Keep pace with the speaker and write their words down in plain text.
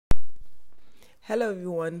Hello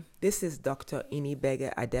everyone, this is Dr.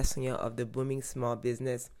 Inibega Adesanya of the Booming Small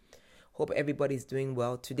Business. Hope everybody's doing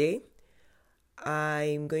well. Today,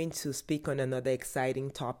 I'm going to speak on another exciting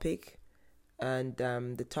topic, and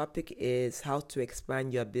the topic is how to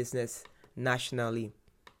expand your business nationally.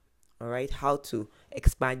 All right, how to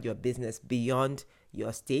expand your business beyond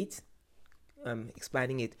your state,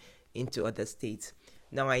 expanding it into other states.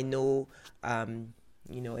 Now, I know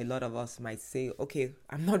a lot of us might say, okay,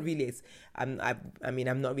 I'm not really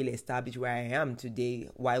established where I am today.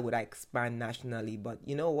 Why would I expand nationally? But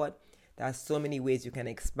you know what? There are so many ways you can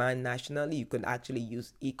expand nationally. You can actually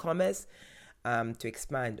use e-commerce to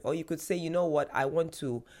expand, or you could say, you know what? I want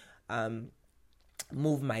to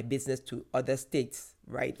move my business to other states,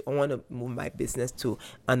 right? I want to move my business to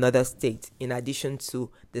another state in addition to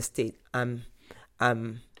the state I'm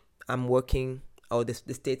working, or the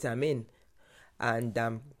state I'm in. And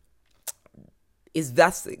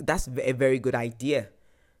that's a very good idea.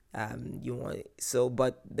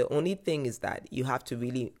 But the only thing is that you have to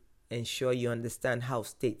really ensure you understand how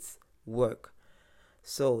states work.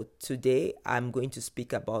 So today I'm going to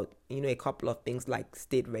speak about a couple of things like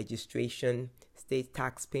state registration, state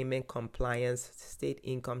tax payment compliance, state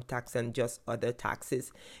income tax, and just other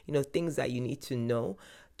taxes. Things that you need to know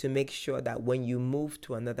to make sure that when you move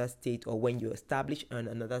to another state, or when you establish in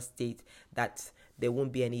another state, that there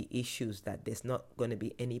won't be any issues, that there's not going to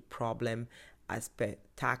be any problem as per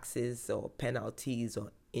taxes or penalties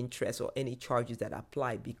or interest or any charges that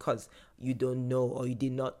apply because you don't know or you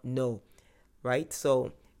did not know, right?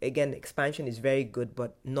 So again, expansion is very good,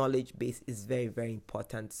 but knowledge base is very, very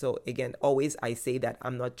important. So again, always I say that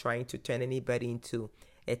I'm not trying to turn anybody into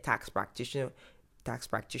a tax practitioner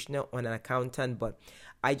or an accountant, but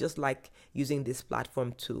I just like using this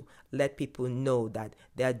platform to let people know that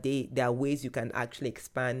there are ways you can actually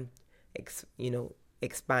expand,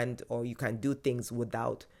 or you can do things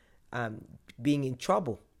without being in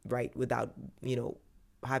trouble, right? Without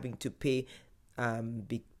having to pay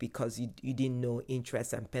because you didn't know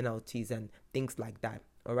interest and penalties and things like that.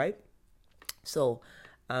 All right. So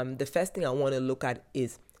the first thing I want to look at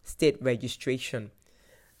is state registration.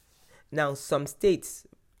 Now, some states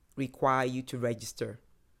require you to register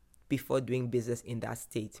before doing business in that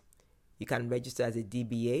state. You can register as a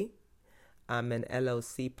DBA, an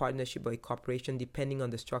LLC, partnership, or a corporation, depending on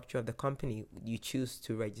the structure of the company you choose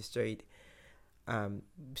to register it.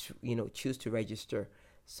 Choose to register.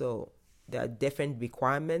 So there are different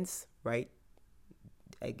requirements, right?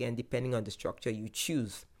 Again, depending on the structure you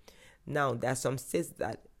choose. Now, there are some states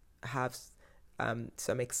that have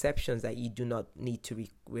some exceptions that you do not need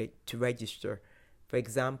to register. For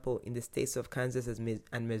example, in the states of Kansas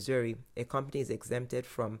and Missouri, a company is exempted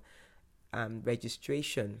from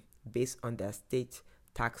registration based on their state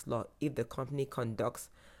tax law if the company conducts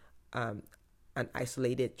an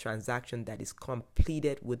isolated transaction that is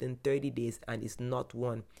completed within 30 days and is not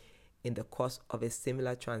one in the course of a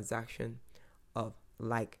similar transaction of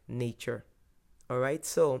like nature. All right.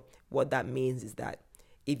 So what that means is that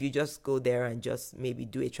if you just go there and just maybe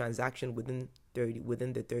do a transaction within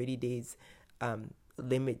the 30 days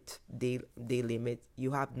day limit,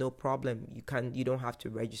 you have no problem. You don't have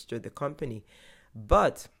to register the company.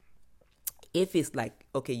 But if it's like,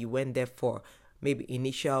 okay, you went there for maybe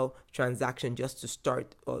initial transaction just to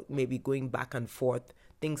start, or maybe going back and forth,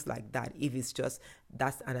 things like that. If it's just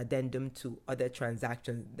that's an addendum to other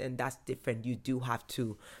transactions, then that's different. You do have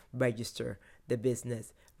to register the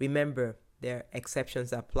business. Remember, their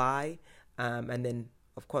exceptions apply, and then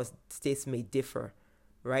of course states may differ,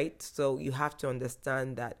 right? So you have to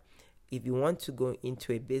understand that if you want to go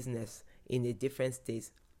into a business in a different state,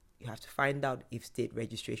 you have to find out if state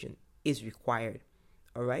registration is required.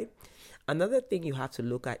 All right. Another thing you have to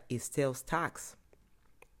look at is sales tax.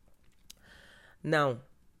 Now,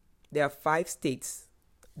 there are 5 states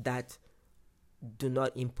that do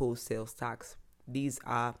not impose sales tax. These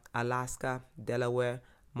are Alaska, Delaware,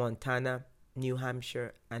 Montana, New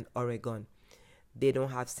Hampshire, and Oregon. They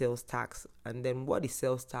don't have sales tax. And then what is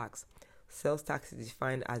sales tax? Sales tax is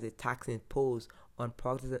defined as a tax imposed on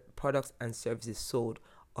products and services sold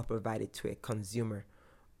or provided to a consumer,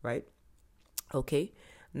 right? Okay.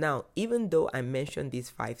 Now, even though I mentioned these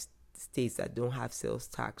 5 states that don't have sales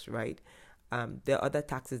tax, right? There are other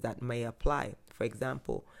taxes that may apply. For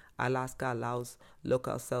example, Alaska allows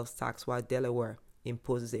local sales tax, while Delaware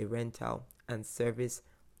imposes a rental and service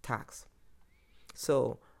tax.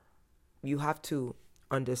 So you have to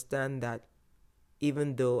understand that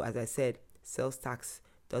even though, as I said, sales tax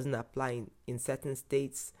doesn't apply in certain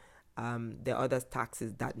states, there are other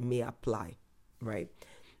taxes that may apply, right?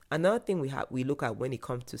 Another thing we look at when it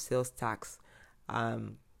comes to sales tax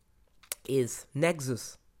is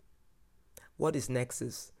nexus. What is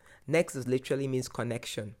nexus? Nexus literally means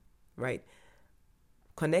connection, right?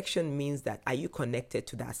 Connection means that are you connected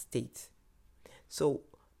to that state? So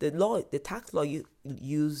the tax law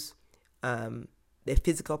use the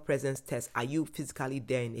physical presence test. Are you physically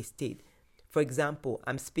there in a state? For example,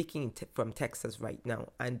 I'm speaking from Texas right now,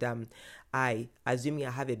 and I assuming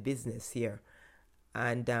I have a business here,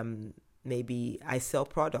 and maybe I sell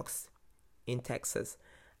products in Texas,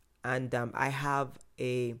 and I have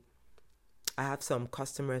some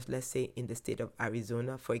customers, let's say in the state of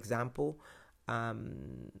Arizona, for example,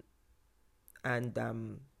 and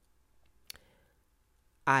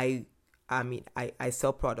I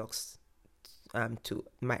sell products to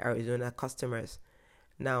my Arizona customers.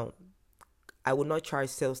 Now, I will not charge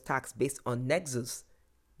sales tax based on Nexus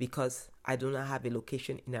because I do not have a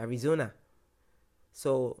location in Arizona.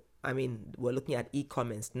 So, we're looking at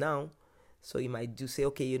e-commerce now. So you might say,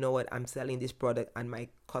 okay, you know what, I'm selling this product and my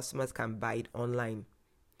customers can buy it online.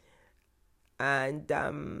 And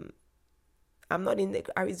I'm not in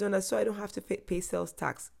Arizona, so I don't have to pay sales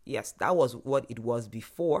tax. Yes, that was what it was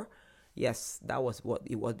before.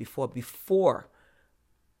 Before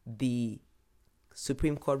the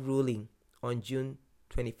Supreme Court ruling on June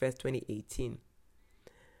 21st, 2018.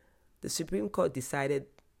 The Supreme Court decided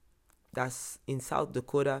that in South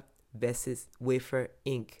Dakota versus Wayfair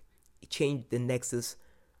Inc., it changed the nexus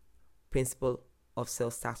principle of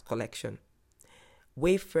sales tax collection.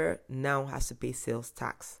 Wayfair now has to pay sales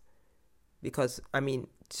tax because,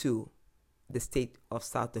 to the state of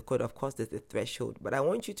South Dakota. Of course, there's a threshold, but I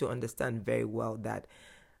want you to understand very well that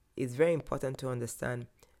it's very important to understand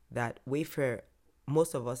that Wayfair,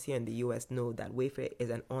 most of us here in the U.S. know that Wayfair is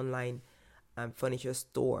an online furniture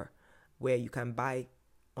store where you can buy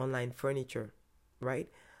online furniture, right?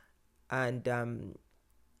 And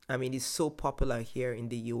it's so popular here in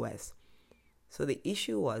the U.S. So the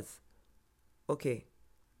issue was, okay,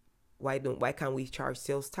 why can't we charge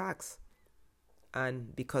sales tax?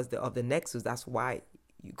 And because of the nexus, that's why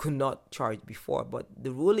you could not charge before. But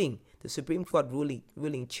the Supreme Court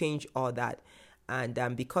ruling changed all that,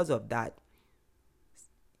 and because of that,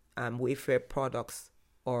 Wayfair products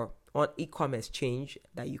or on e-commerce change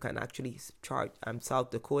that you can actually charge.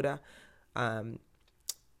 South Dakota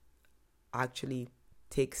actually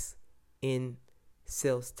takes in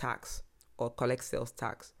sales tax or collects sales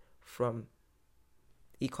tax from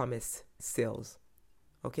e-commerce sales.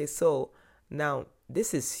 Okay, so now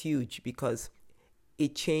this is huge because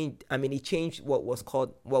it changed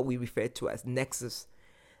what we refer to as nexus.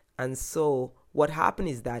 And so what happened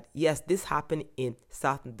is that, yes, this happened in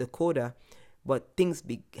South Dakota, but things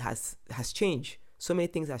has changed. So many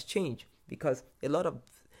things has changed because a lot of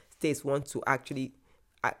states want to actually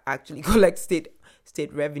collect state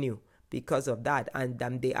revenue because of that,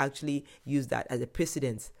 and they actually use that as a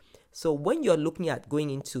precedent. So when you're looking at going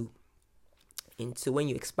into when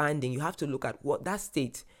you're expanding, you have to look at what that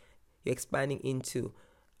state you're expanding into.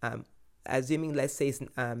 Assuming, let's say, it's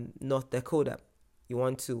North Dakota, you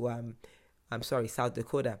want to South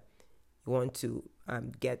Dakota, you want to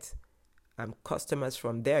get customers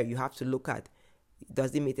from there. You have to look at,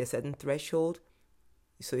 does it meet a certain threshold?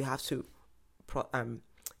 So you have to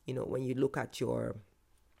when you look at your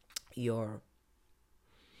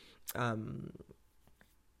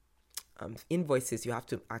invoices, you have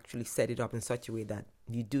to actually set it up in such a way that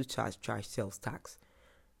you do charge sales tax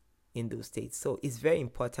in those states. So it's very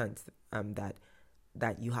important that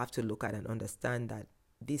you have to look at and understand that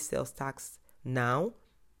this sales tax now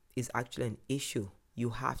is actually an issue. You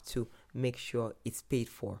have to make sure it's paid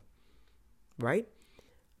for, right?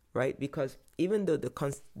 Because even though the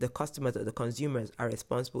customers or the consumers are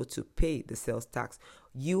responsible to pay the sales tax,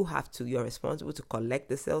 you're responsible to collect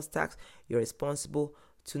the sales tax. You're responsible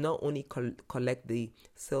to not only collect the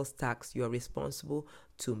sales tax, you're responsible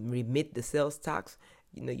to remit the sales tax.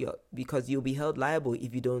 Because you'll be held liable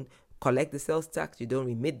if you don't collect the sales tax, you don't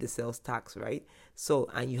remit the sales tax, right? So,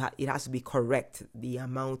 and it has to be correct. The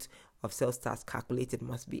amount of sales tax calculated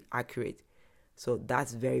must be accurate. So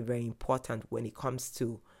that's very, very important when it comes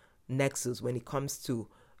to nexus. When it comes to,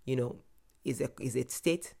 is it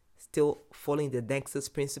state still following the nexus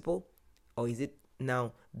principle, or is it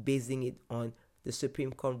now basing it on the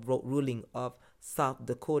Supreme Court ruling of South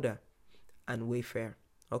Dakota and Wayfair?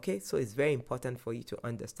 Okay, so it's very important for you to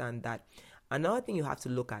understand that. Another thing you have to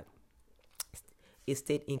look at is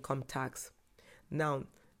state income tax. Now,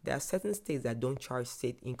 there are certain states that don't charge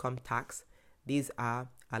state income tax. These are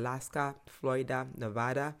Alaska, Florida,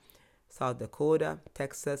 Nevada, South Dakota,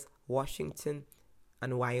 Texas, Washington,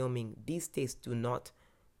 and Wyoming. These states do not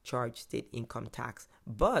charge state income tax.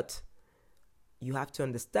 But you have to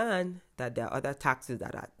understand that there are other taxes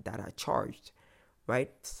that are charged,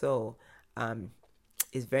 right? So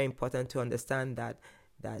it's very important to understand that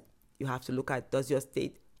you have to look at, does your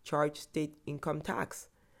state charge state income tax?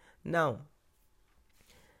 Now,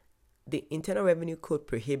 the Internal Revenue Code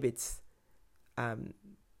prohibits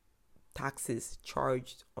taxes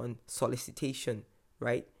charged on solicitation,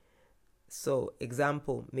 right? So,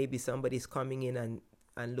 example, maybe somebody's coming in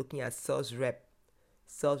and looking at sales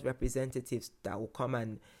representatives that will come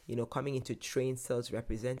and, coming in to train sales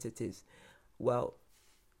representatives. Well,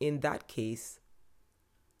 in that case,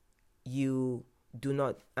 you do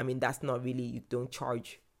not, that's not really, you don't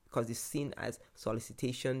charge, because it's seen as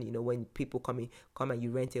solicitation, when people come and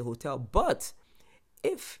you rent a hotel. But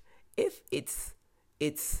if it's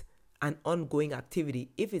an ongoing activity,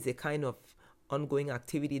 if it's a kind of ongoing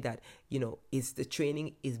activity that, is the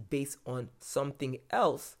training is based on something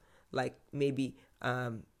else, like maybe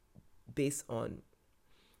based on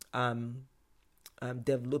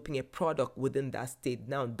developing a product within that state,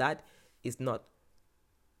 now that is not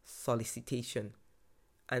solicitation.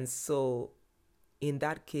 And so in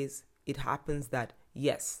that case, it happens that,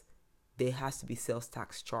 yes, there has to be sales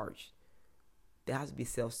tax charged. There has to be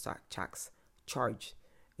sales tax charged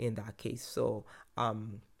in that case. So,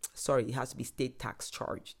 it has to be state tax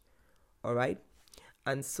charged. All right.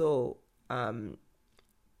 And so,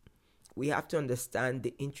 we have to understand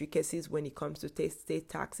the intricacies when it comes to state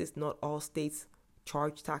taxes. Not all states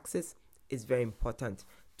charge taxes. It's very important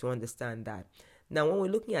to understand that. Now, when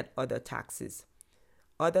we're looking at other taxes,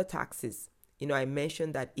 I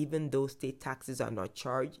mentioned that even though state taxes are not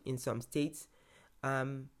charged in some states,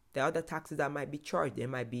 there are other taxes that might be charged. There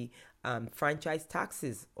might be franchise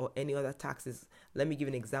taxes or any other taxes. Let me give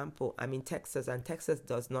an example. I'm in Texas, and Texas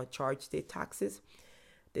does not charge state taxes.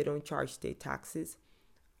 They don't charge state taxes.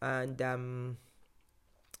 And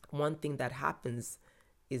one thing that happens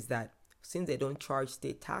is that since they don't charge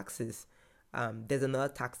state taxes, there's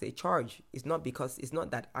another tax they charge. It's not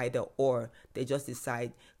that either or. They just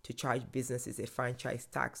decide to charge businesses a franchise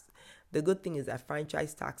tax. The good thing is that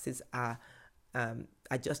franchise taxes are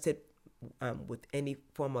adjusted with any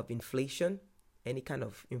form of inflation. Any kind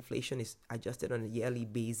of inflation is adjusted on a yearly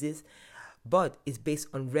basis, but it's based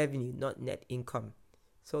on revenue, not net income.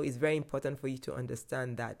 So it's very important for you to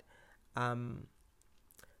understand that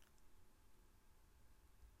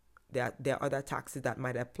there are other taxes that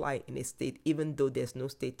might apply in a state, even though there's no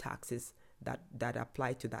state taxes that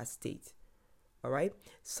apply to that state. All right.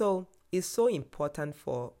 So it's so important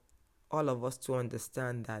for all of us to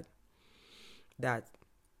understand that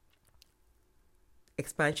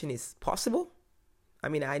expansion is possible.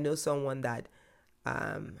 I know someone that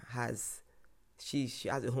she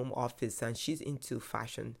has a home office and she's into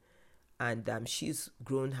fashion, and she's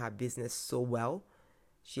grown her business so well.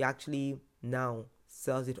 She actually now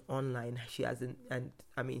sells it online.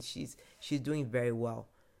 She's doing very well.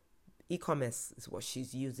 E-commerce is what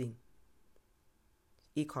she's using.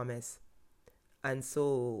 E-commerce. And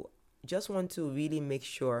so just want to really make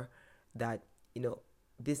sure that,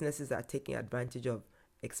 businesses are taking advantage of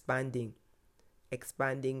expanding,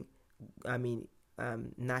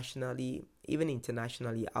 nationally, even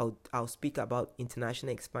internationally. I'll speak about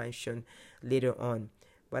international expansion later on.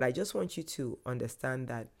 But I just want you to understand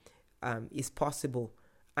that it's possible.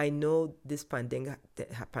 I know this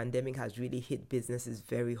pandemic has really hit businesses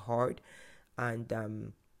very hard,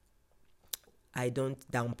 and I don't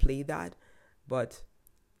downplay that, but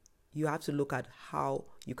you have to look at how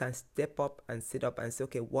you can step up and sit up and say,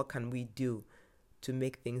 okay, what can we do to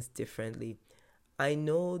make things differently? I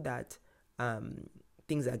know that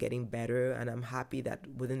things are getting better, and I'm happy that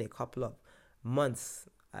within a couple of months,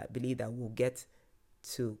 I believe that we'll get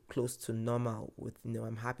to close to normal.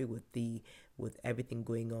 I'm happy with everything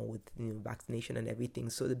going on with vaccination and everything.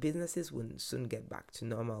 So the businesses will soon get back to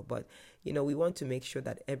normal. But we want to make sure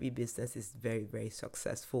that every business is very, very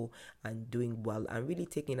successful and doing well and really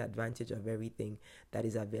taking advantage of everything that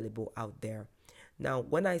is available out there. Now,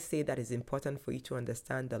 when I say that it's important for you to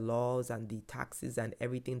understand the laws and the taxes and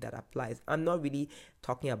everything that applies, I'm not really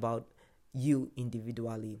talking about you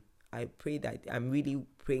individually. I'm really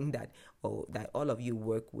praying that all of you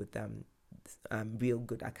work with real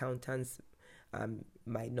good accountants.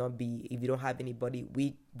 Might not be, if you don't have anybody,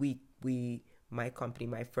 my company,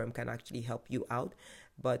 my firm can actually help you out.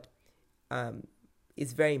 But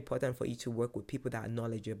it's very important for you to work with people that are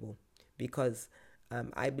knowledgeable, because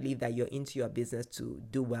I believe that you're into your business to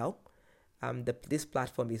do well. this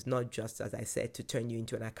platform is not just, as I said, to turn you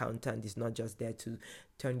into an accountant. It's not just there to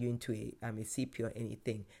turn you into a CP or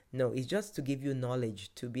anything. No, it's just to give you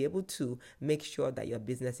knowledge, to be able to make sure that your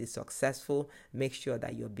business is successful, make sure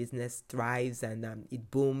that your business thrives and it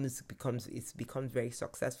booms, becomes very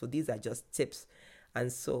successful. These are just tips.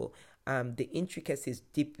 And so the intricacies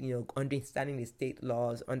deep, understanding the state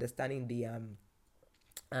laws, understanding the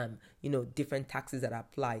different taxes that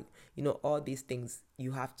apply, all these things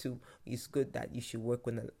it's good that you should work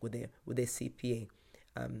with a CPA,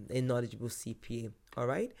 a knowledgeable CPA. All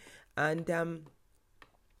right. And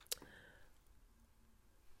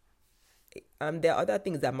there are other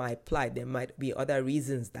things that might apply. There might be other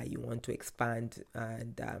reasons that you want to expand,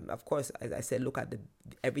 and of course, as I said, look at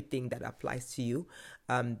everything that applies to you.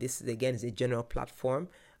 This is a general platform,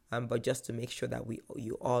 but just to make sure that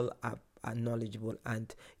you all are knowledgeable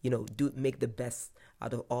and do make the best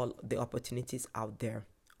out of all the opportunities out there.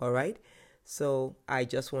 All right. So I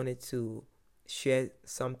just wanted to share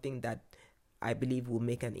something that I believe will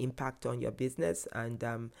make an impact on your business,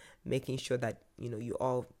 and making sure that you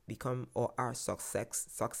all become or are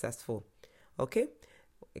successful. Okay,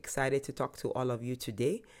 excited to talk to all of you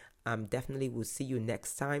today. Definitely will see you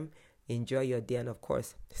next time. Enjoy your day, and of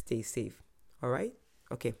course, stay safe. All right.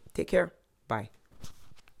 Okay. Take care. Bye.